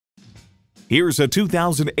Here's a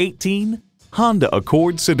 2018 Honda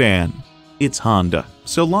Accord Sedan. It's Honda,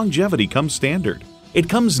 so longevity comes standard. It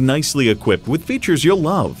comes nicely equipped with features you'll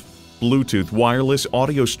love: Bluetooth wireless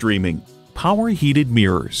audio streaming, power heated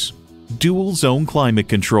mirrors, dual zone climate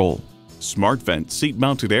control, smart vent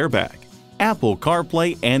seat-mounted airbag, Apple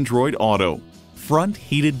CarPlay Android Auto, front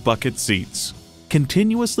heated bucket seats,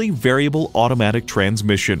 continuously variable automatic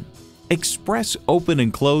transmission, express open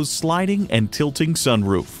and close sliding and tilting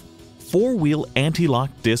sunroof, four-wheel anti-lock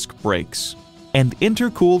disc brakes, and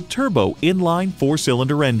intercooled turbo inline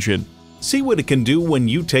four-cylinder engine. See what it can do when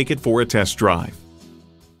you take it for a test drive.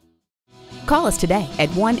 Call us today at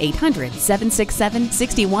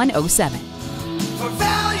 1-800-767-6107. For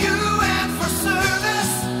value.